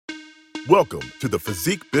Welcome to the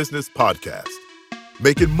Physique Business Podcast,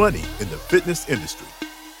 making money in the fitness industry.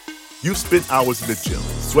 You've spent hours in the gym,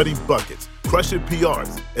 sweating buckets, crushing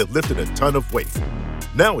PRs, and lifting a ton of weight.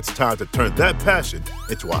 Now it's time to turn that passion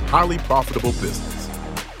into a highly profitable business.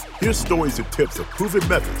 Here's stories and tips of proven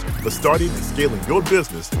methods for starting and scaling your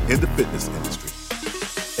business in the fitness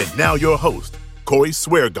industry. And now your host, Corey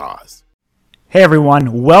Sweargars. Hey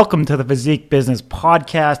everyone, welcome to the Physique Business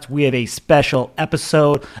Podcast. We have a special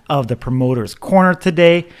episode of the Promoter's Corner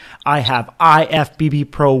today. I have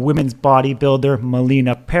IFBB Pro women's bodybuilder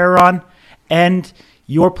Melina Perron and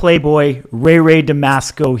your Playboy Ray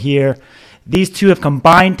Damasco here. These two have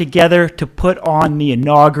combined together to put on the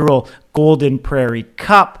inaugural Golden Prairie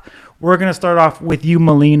Cup. We're going to start off with you,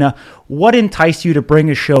 Melina. What enticed you to bring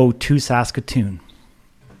a show to Saskatoon?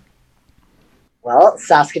 Well,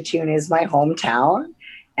 Saskatoon is my hometown,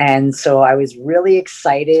 and so I was really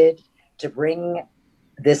excited to bring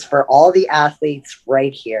this for all the athletes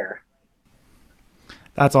right here.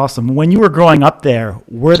 That's awesome. When you were growing up there,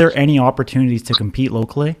 were there any opportunities to compete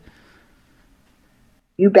locally?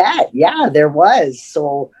 You bet. Yeah, there was.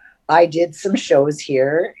 So I did some shows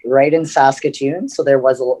here right in Saskatoon, so there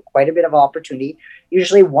was quite a bit of opportunity,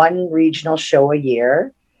 usually one regional show a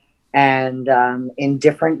year. And in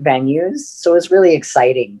different venues. So it's really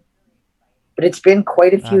exciting. But it's been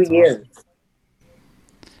quite a few years. Awesome.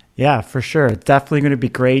 Yeah, for sure. It's definitely going to be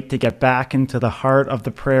great to get back into the heart of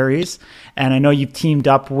the prairies. And I know you've teamed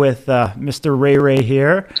up with Mr. Ray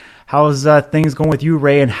here. How's things going with you,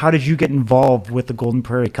 Ray? And how did you get involved with the Golden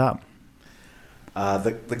Prairie Cup?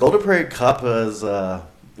 The Golden Prairie Cup was a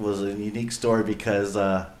unique story because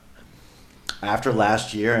after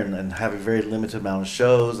last year and having very limited amount of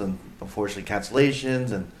shows and unfortunately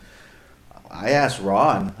cancellations, and I asked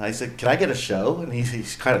Ron, I said, can I get a show? And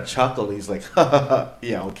he's kind of chuckled. He's like,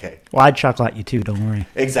 yeah, okay. Well, I'd chuckle at you too, don't worry.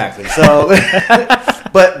 Exactly. So,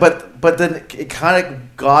 but then it kind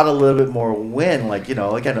of got a little bit more win. Like, you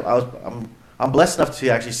know, again, I'm blessed enough to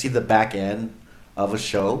actually see the back end of a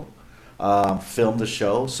show, film the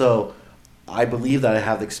show. So I believe that I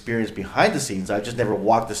have the experience behind the scenes. I just never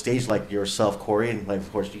walked the stage like yourself, Corey, and like,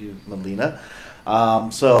 of course, you, Melina.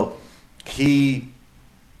 So he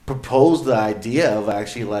proposed the idea of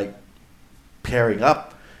actually like pairing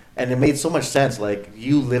up, and it made so much sense. Like,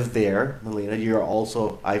 you live there, Melina. You're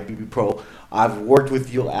also IFBB Pro. I've worked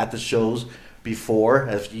with you at the shows before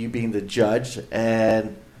as you being the judge,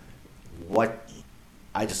 and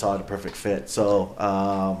I just saw it a perfect fit.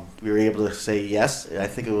 So we were able to say yes. I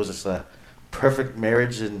think it was just a perfect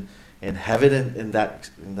marriage in heaven in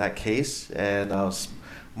that case, and I was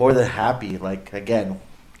more than happy. Like, again,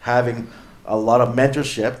 having a lot of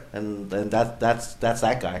mentorship, and that's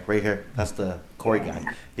that guy right here. That's the Corey guy.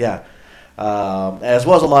 Yeah, as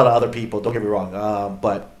well as a lot of other people. Don't get me wrong,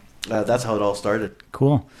 but that's how it all started.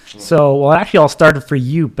 Cool. So, well, it actually all started for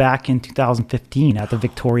you back in 2015 at the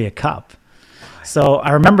Victoria Cup. So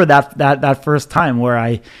I remember that first time where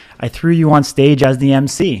I threw you on stage as the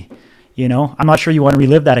MC. You know, I'm not sure you want to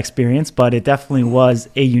relive that experience, but it definitely was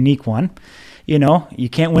a unique one. You know, you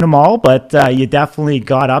can't win them all, but you definitely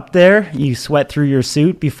got up there. You sweat through your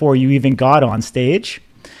suit before you even got on stage.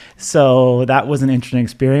 So that was an interesting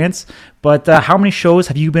experience. But how many shows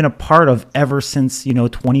have you been a part of ever since,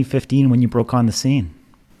 2015 when you broke on the scene?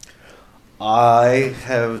 I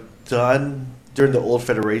have done, during the old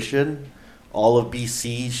federation, all of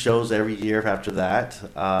BC shows every year after that.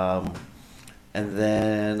 And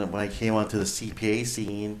then when I came onto the CPA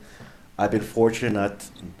scene, I've been fortunate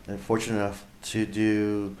enough to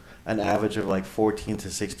do an average of like 14 to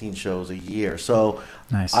 16 shows a year. So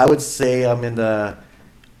nice. I would say I'm in the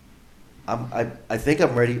I think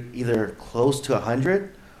I'm ready either close to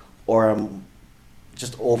 100 or I'm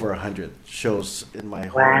just over 100 shows in my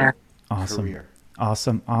whole career.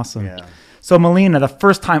 Awesome. Yeah. So Melina, the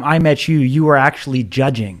first time I met you, you were actually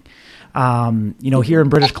judging. Here in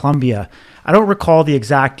British Columbia. I don't recall the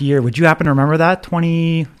exact year. Would you happen to remember that?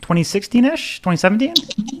 2016-ish? 2017?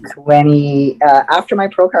 After my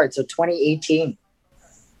pro card, so 2018.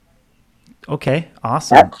 Okay,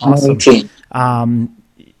 awesome. Yep, 2018. Awesome.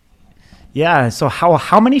 Yeah, so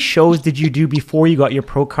how many shows did you do before you got your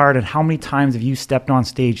pro card, and how many times have you stepped on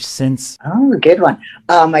stage since? Oh, good one.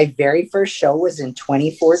 My very first show was in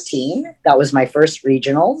 2014. That was my first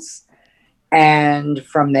regionals. And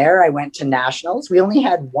from there, I went to nationals. We only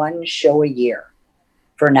had one show a year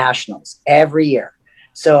for nationals every year.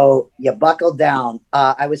 So you buckled down.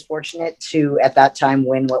 I was fortunate to, at that time,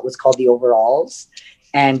 win what was called the overalls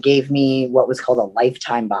and gave me what was called a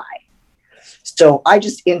lifetime buy. So I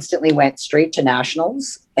just instantly went straight to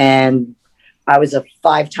nationals, and I was a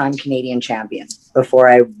 5-time Canadian champion before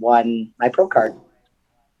I won my pro card.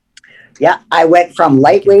 Yeah, I went from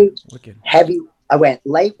lightweight, heavy. I went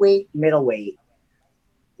lightweight, middleweight,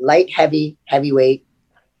 light, heavy, heavyweight,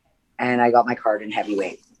 and I got my card in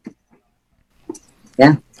heavyweight.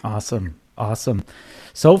 Yeah. Awesome.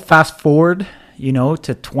 So fast forward, to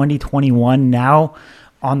 2021 now.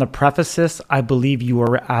 On the prefaces, I believe you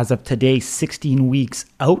are, as of today, 16 weeks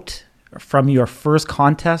out from your first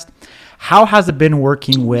contest. How has it been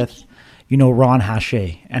working with, Ron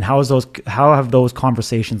Haché, and how have those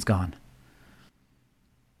conversations gone?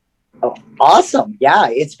 Oh, awesome. Yeah,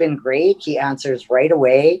 it's been great. He answers right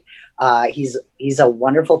away. He's a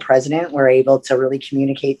wonderful president. We're able to really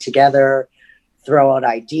communicate together, throw out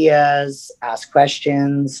ideas, ask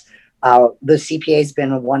questions. The CPA has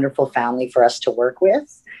been a wonderful family for us to work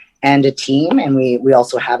with, and a team. And we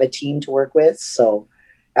also have a team to work with. So,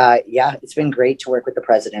 it's been great to work with the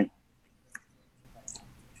president.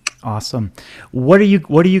 Awesome. What are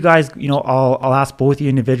you guys, I'll ask both of you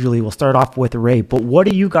individually. We'll start off with Ray, but what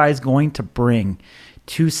are you guys going to bring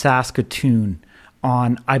to Saskatoon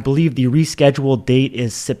on, I believe the rescheduled date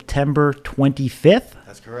is September 25th?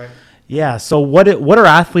 That's correct. Yeah. So what are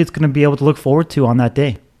athletes going to be able to look forward to on that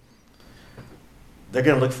day? They're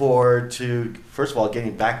going to look forward to, first of all,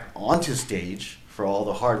 getting back onto stage for all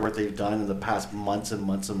the hard work they've done in the past months and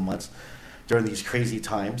months and months during these crazy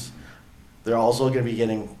times. They're also going to be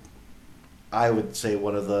getting, I would say,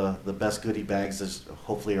 one of the best goodie bags that's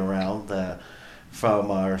hopefully around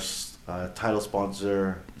from our title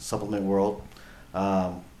sponsor, Supplement World.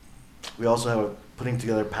 We also have putting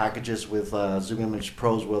together packages with Zoom Image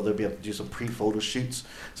Pros where they'll be able to do some pre-photo shoots,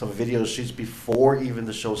 some video shoots before even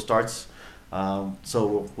the show starts.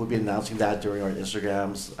 So we'll be announcing that during our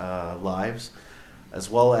Instagrams lives, as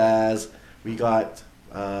well as we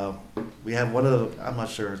have one of the, I'm not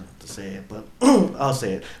sure to say it, but I'll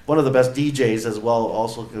say it. One of the best DJs as well,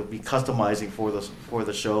 also going to be customizing for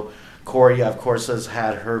the show. Corey, of course, has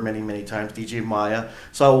had her many, many times, DJ Maya.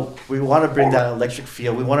 So we want to bring that electric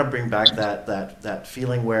feel. We want to bring back that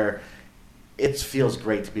feeling where it feels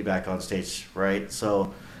great to be back on stage, right?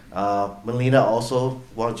 So Melina, also,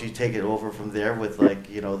 why don't you take it over from there with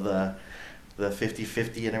the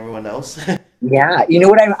 50-50 and everyone else? Yeah, you know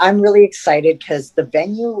what? I'm really excited because the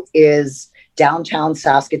venue is downtown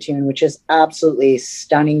Saskatoon, which is absolutely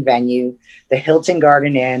stunning venue. The Hilton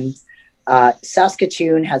Garden Inn.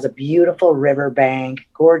 Saskatoon has a beautiful riverbank,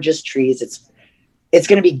 gorgeous trees. It's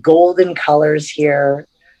going to be golden colors here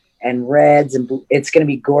and reds, and it's going to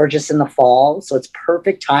be gorgeous in the fall. So it's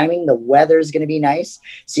perfect timing. The weather is going to be nice,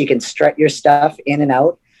 so you can strut your stuff in and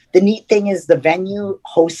out. The neat thing is the venue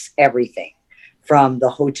hosts everything, from the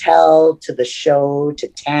hotel to the show to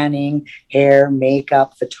tanning, hair,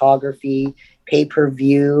 makeup, photography,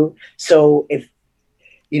 pay-per-view. So if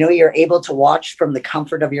you're able to watch from the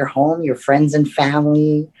comfort of your home, your friends and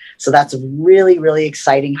family. So that's a really, really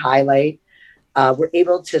exciting highlight. We're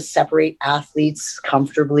able to separate athletes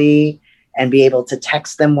comfortably and be able to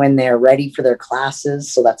text them when they're ready for their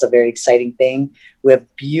classes. So that's a very exciting thing. We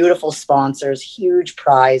have beautiful sponsors, huge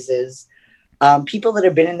prizes, people that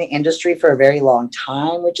have been in the industry for a very long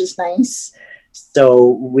time, which is nice.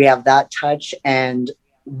 So we have that touch, and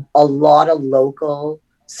a lot of local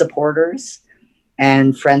supporters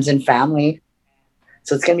and friends and family.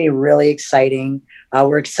 So it's going to be really exciting.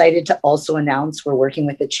 We're excited to also announce we're working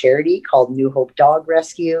with a charity called New Hope Dog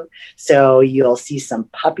Rescue. So you'll see some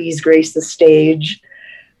puppies grace the stage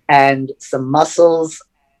and some muscles.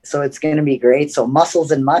 So it's going to be great. So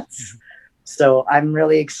muscles and mutts. So I'm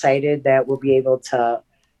really excited that we'll be able to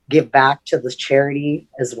give back to the charity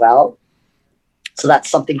as well. So that's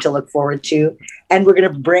something to look forward to. And we're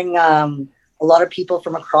going to bring a lot of people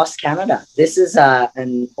from across Canada. This is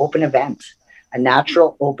an open event, a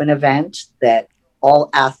natural open event that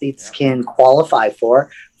all athletes can qualify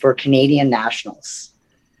for Canadian nationals.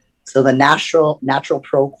 So the natural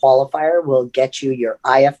pro qualifier will get you your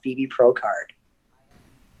IFBB pro card.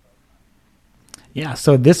 Yeah,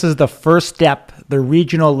 so this is the first step, the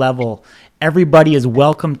regional level. Everybody is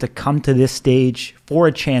welcome to come to this stage for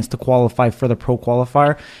a chance to qualify for the pro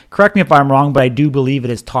qualifier. Correct me if I'm wrong, but I do believe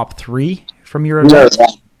it is top 3 from your event.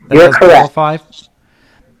 You're correct. Qualify.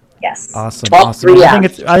 Yes. Awesome. Top 3, yeah.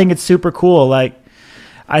 I think it's super cool.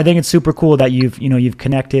 I think it's super cool that you've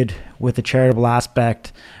connected with the charitable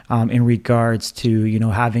aspect in regards to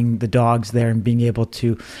having the dogs there and being able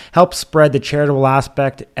to help spread the charitable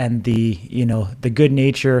aspect and the good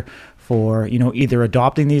nature for, either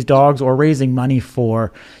adopting these dogs or raising money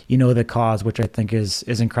for, the cause, which I think is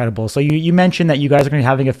incredible. So you mentioned that you guys are going to be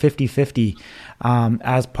having a 50-50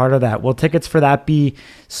 as part of that. Will tickets for that be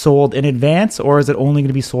sold in advance, or is it only going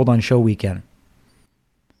to be sold on show weekend?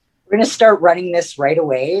 We're going to start running this right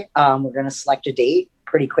away. We're going to select a date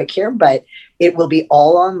pretty quick here, but it will be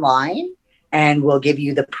all online, and we'll give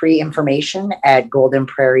you the pre-information at Golden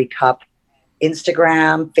Prairie Cup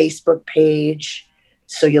Instagram, Facebook page.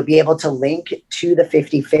 So you'll be able to link to the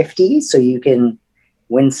 50-50 so you can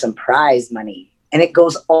win some prize money. And it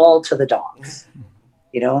goes all to the dogs,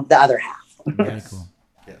 the other half. Very cool.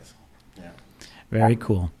 Yes. Yeah. Very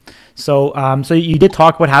cool. So so you did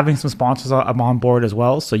talk about having some sponsors on board as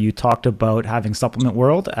well. So you talked about having Supplement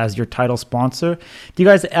World as your title sponsor. Do you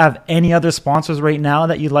guys have any other sponsors right now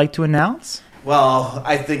that you'd like to announce? Well,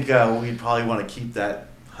 I think we'd probably want to keep that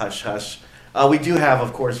hush-hush. We do have,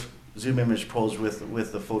 of course, Zoom Image Pros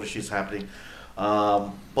with the photo shoots happening.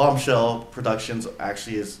 Bombshell Productions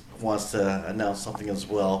actually wants to announce something as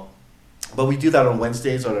well. But we do that on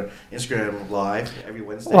Wednesdays on our Instagram Live every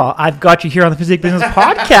Wednesday. Well, I've got you here on the Physique Business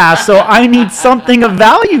Podcast, so I need something of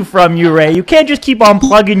value from you, Ray. You can't just keep on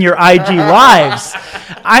plugging your IG lives.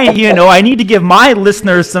 I need to give my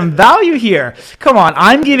listeners some value here. Come on,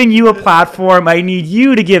 I'm giving you a platform. I need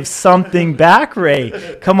you to give something back,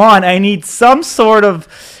 Ray. Come on, I need some sort of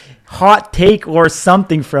hot take or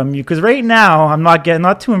something from you, because right now I'm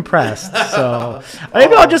not too impressed. So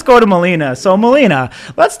maybe I'll just go to Melina. So Melina,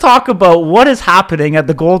 let's talk about what is happening at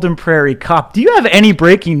the Golden Prairie Cup. Do you have any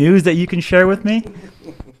breaking news that you can share with me?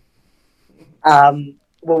 Well,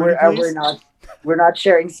 we're not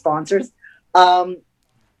sharing sponsors. The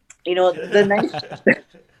nice,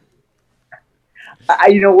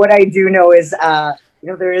 what I do know is,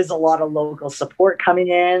 there is a lot of local support coming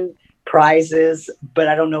in, prizes, but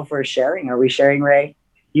I don't know if we're sharing. Are we sharing, Ray?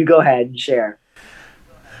 You go ahead and share.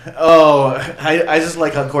 Oh, I just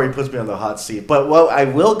like how Corey puts me on the hot seat. But what I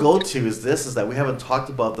will go to is that we haven't talked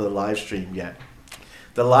about the live stream yet.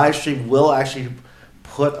 The live stream will actually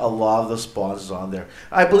put a lot of the sponsors on there.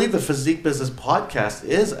 I believe the Physique Business Podcast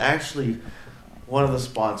is actually one of the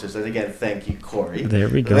sponsors. And again, thank you, Corey. There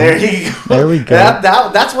we go. There you go. There we go.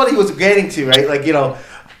 That's what he was getting to, right?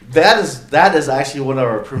 That is actually one of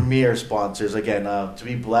our premier sponsors. Again, to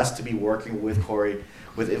be blessed to be working with Corey,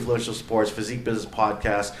 with Influential Sports, Physique Business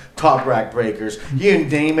Podcast, Top Rack Breakers, you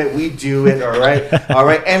name it, we do it. All right,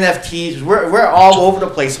 NFTs, we're all over the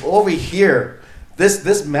place. Over here,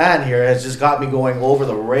 this man here has just got me going over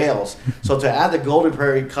the rails. So to add the Golden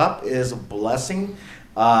Prairie Cup is a blessing.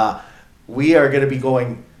 We are going to be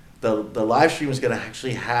going. The live stream is going to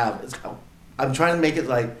actually have. I'm trying to make it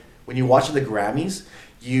like when you're watching the Grammys.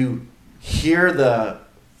 You hear the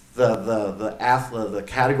athlete, the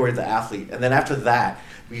category of the athlete, and then after that,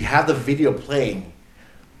 we have the video playing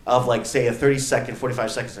of say a 30-second,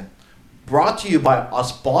 45-second, brought to you by a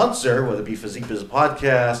sponsor, whether it be Physique Business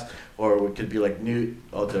Podcast or it could be like Nude.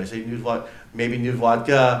 Oh, did I say Nude Vodka? Maybe Nude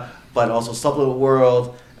Vodka, but also Supplement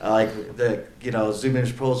World, Zoom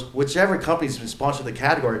Image Pros, whichever company's been sponsored the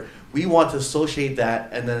category. We want to associate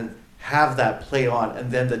that and then have that play on, and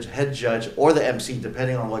then the head judge or the MC,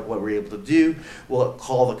 depending on what we're able to do, will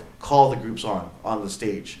call the groups on the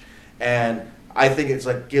stage. And I think it's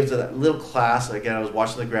gives it a little class. Again, I was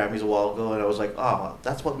watching the Grammys a while ago, and I was like, oh, well,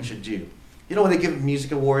 that's what we should do. When they give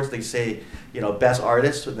music awards, they say, best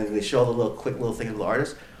artist, and then they show the quick little thing of the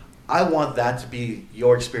artist. I want that to be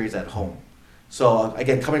your experience at home. So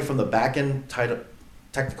again, coming from the back end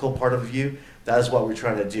technical part of view, that is what we're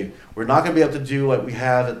trying to do. We're not going to be able to do what we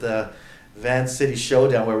have at the Van City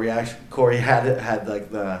Showdown, where Corey had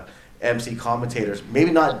the MC commentators.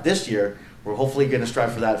 Maybe not this year. We're hopefully going to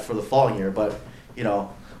strive for that for the following year, but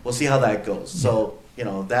we'll see how that goes. So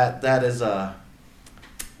that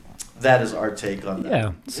is our take on that.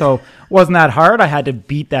 Yeah. So wasn't that hard? I had to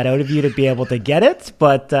beat that out of you to be able to get it.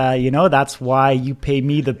 But, that's why you pay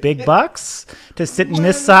me the big bucks to sit in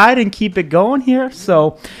this side and keep it going here.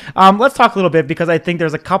 So let's talk a little bit, because I think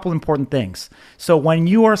there's a couple important things. So when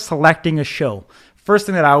you are selecting a show, first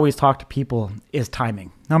thing that I always talk to people is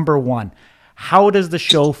timing. Number one, how does the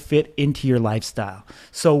show fit into your lifestyle?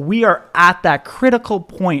 So we are at that critical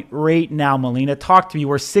point right now, Melina. Talk to me.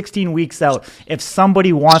 We're 16 weeks out. If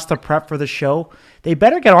somebody wants to prep for the show, they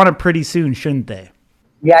better get on it pretty soon, shouldn't they?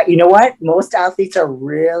 Yeah, you know what? Most athletes are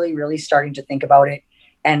really, really starting to think about it.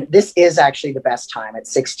 And this is actually the best time at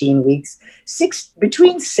 16 weeks.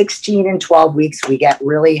 Between 16 and 12 weeks, we get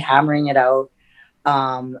really hammering it out.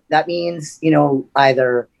 That means,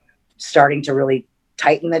 either starting to really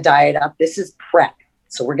tighten the diet up. This is prep.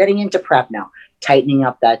 So we're getting into prep now, tightening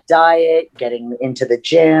up that diet, getting into the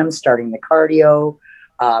gym, starting the cardio.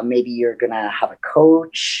 Maybe you're going to have a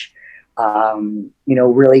coach,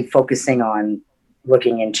 really focusing on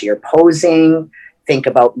looking into your posing. Think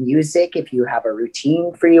about music if you have a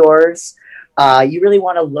routine for yours. You really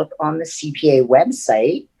want to look on the CPA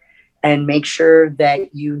website and make sure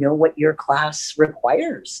that you know what your class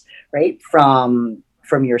requires, right? From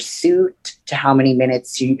your suit to how many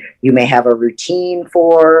minutes you may have a routine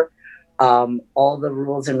for, all the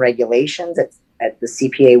rules and regulations at the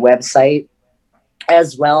CPA website,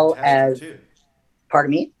 as well as, too.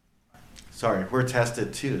 Pardon me? Sorry, we're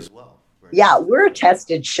tested too as well. Yeah, we're a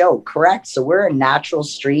tested show, correct? So we're a natural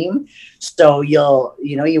stream. So you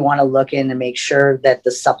want to look in and make sure that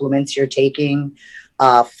the supplements you're taking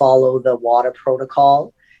follow the water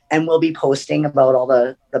protocol. And we'll be posting about all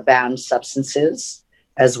the banned substances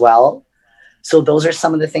as well. So those are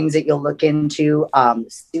some of the things that you'll look into.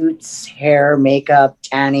 Suits, hair, makeup,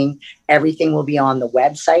 tanning, everything will be on the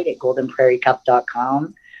website at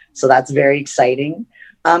goldenprairiecup.com. So that's very exciting.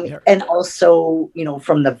 And also,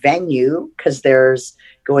 from the venue, because there's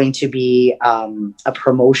going to be a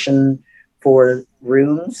promotion for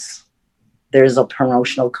rooms. There's a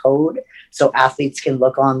promotional code, so athletes can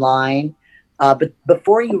look online. But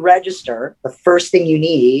before you register, the first thing you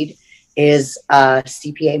need is a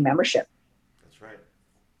CPA membership. That's right.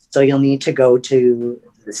 So you'll need to go to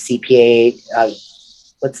the CPA,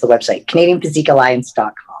 what's the website?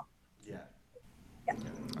 CanadianPhysiqueAlliance.com.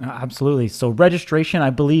 Absolutely. So registration, I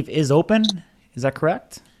believe, is open. Is that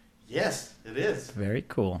correct? Yes, it is. Very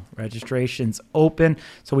cool. Registration's open.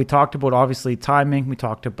 So we talked about, obviously, timing. We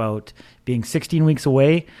talked about being 16 weeks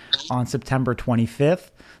away on September 25th.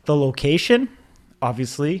 The location,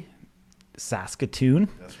 obviously, Saskatoon.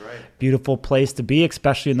 That's right. Beautiful place to be,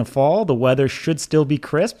 especially in the fall. The weather should still be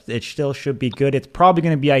crisp. It still should be good. It's probably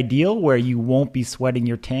going to be ideal where you won't be sweating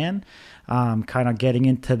your tan. Kind of getting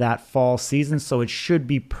into that fall season. So it should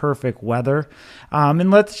be perfect weather. And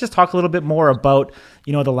let's just talk a little bit more about,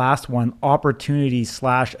 the last one,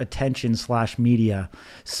 opportunity/attention/media.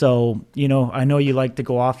 So, I know you like to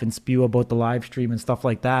go off and spew about the live stream and stuff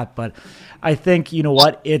like that, but I think,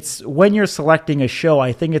 it's when you're selecting a show,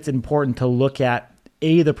 I think it's important to look at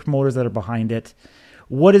the promoters that are behind it.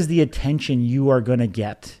 What is the attention you are going to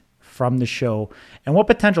get from the show, and what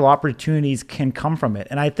potential opportunities can come from it?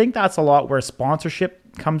 And I think that's a lot where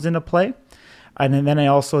sponsorship comes into play. And then I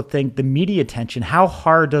also think the media attention, how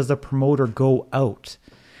hard does the promoter go out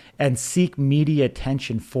and seek media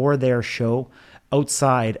attention for their show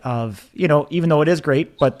outside of, even though it is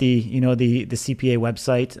great, but the CPA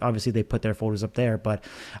website, obviously they put their photos up there, but,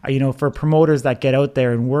 for promoters that get out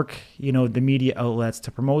there and work, the media outlets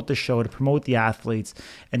to promote the show, to promote the athletes,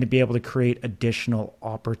 and to be able to create additional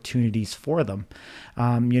opportunities for them.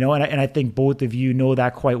 And I think both of you know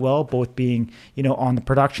that quite well, both being, on the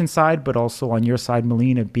production side, but also on your side,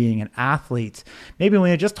 Melina, being an athlete. Maybe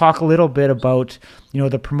Melina, just talk a little bit about,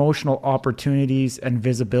 the promotional opportunities and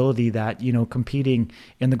visibility that, competing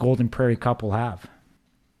in the Golden Prairie Cup will have.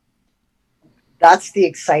 That's the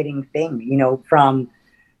exciting thing, from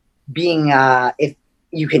being, if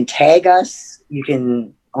you can tag us,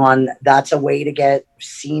 that's a way to get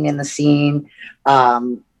seen in the scene,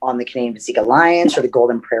 on the Canadian Physique Alliance or the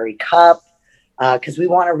Golden Prairie Cup, because we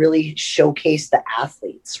want to really showcase the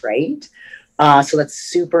athletes, right? So that's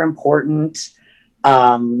super important.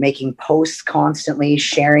 Making posts constantly,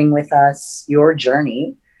 sharing with us your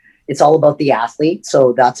journey. It's all about the athlete,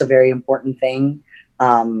 so that's a very important thing.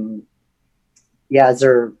 Is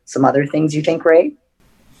there some other things you think, Ray?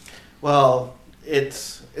 Well,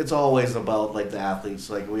 it's always about the athletes.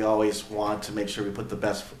 We always want to make sure we put the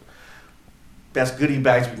best goodie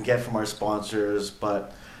bags we can get from our sponsors,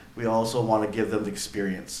 but we also want to give them the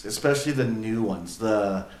experience, especially the new ones.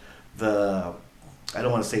 The I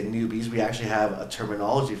don't want to say newbies. We actually have a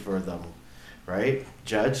terminology for them, right?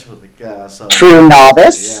 Judge, true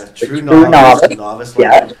novice. Yeah, true novice.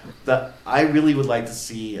 I really would like to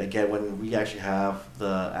see, again, when we actually have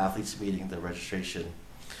the athletes meeting, the registration,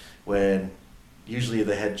 when usually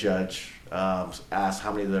the head judge asks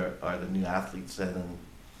how many there are the new athletes, and then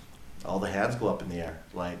all the hands go up in the air.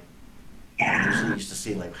 Usually used to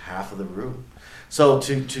see half of the room. So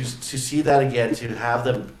to see that again, to have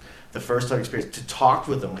them the first time experience, to talk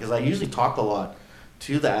with them, because I usually talk a lot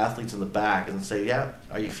to the athletes in the back and say, yeah,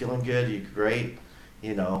 are you feeling good? Are you great?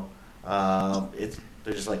 They're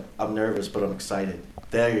just I'm nervous, but I'm excited.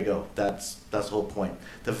 There you go. That's the whole point.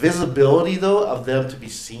 The visibility, though, of them to be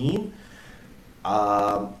seen,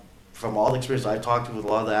 from all the experience I've talked to with a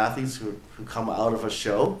lot of the athletes who come out of a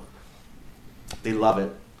show, they love it.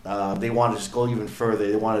 They want to just go even further.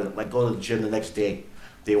 They want to like go to the gym the next day.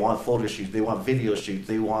 They want photo shoots. They want video shoots.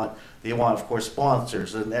 They want, of course,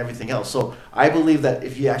 sponsors and everything else. So I believe that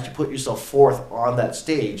if you actually put yourself forth on that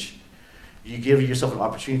stage, you give yourself an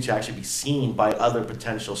opportunity to actually be seen by other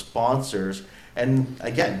potential sponsors. And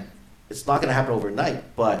again, it's not going to happen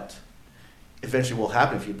overnight, but eventually will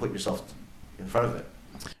happen if you put yourself in front of it.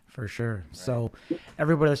 For sure. Right. So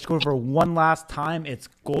everybody, let's go over one last time. It's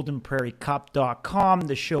goldenprairiecup.com.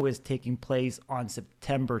 The show is taking place on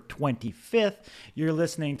September 25th. You're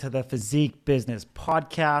listening to the Physique Business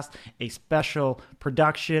Podcast, a special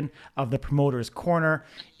production of the Promoter's Corner.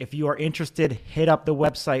 If you are interested, hit up the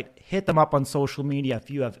website, hit them up on social media.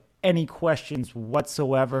 If you have any questions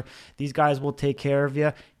whatsoever, these guys will take care of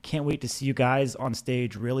you. Can't wait to see you guys on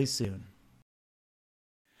stage really soon.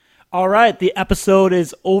 All right, the episode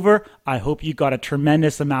is over. I hope you got a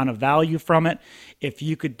tremendous amount of value from it. If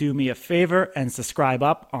you could do me a favor and subscribe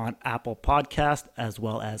up on Apple Podcast as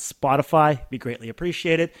well as Spotify, it'd be greatly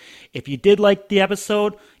appreciated. If you did like the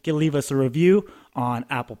episode, you can leave us a review on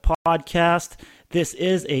Apple Podcast. This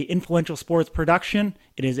is a Influential Sports production.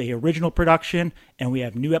 It is a original production, and we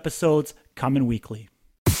have new episodes coming weekly.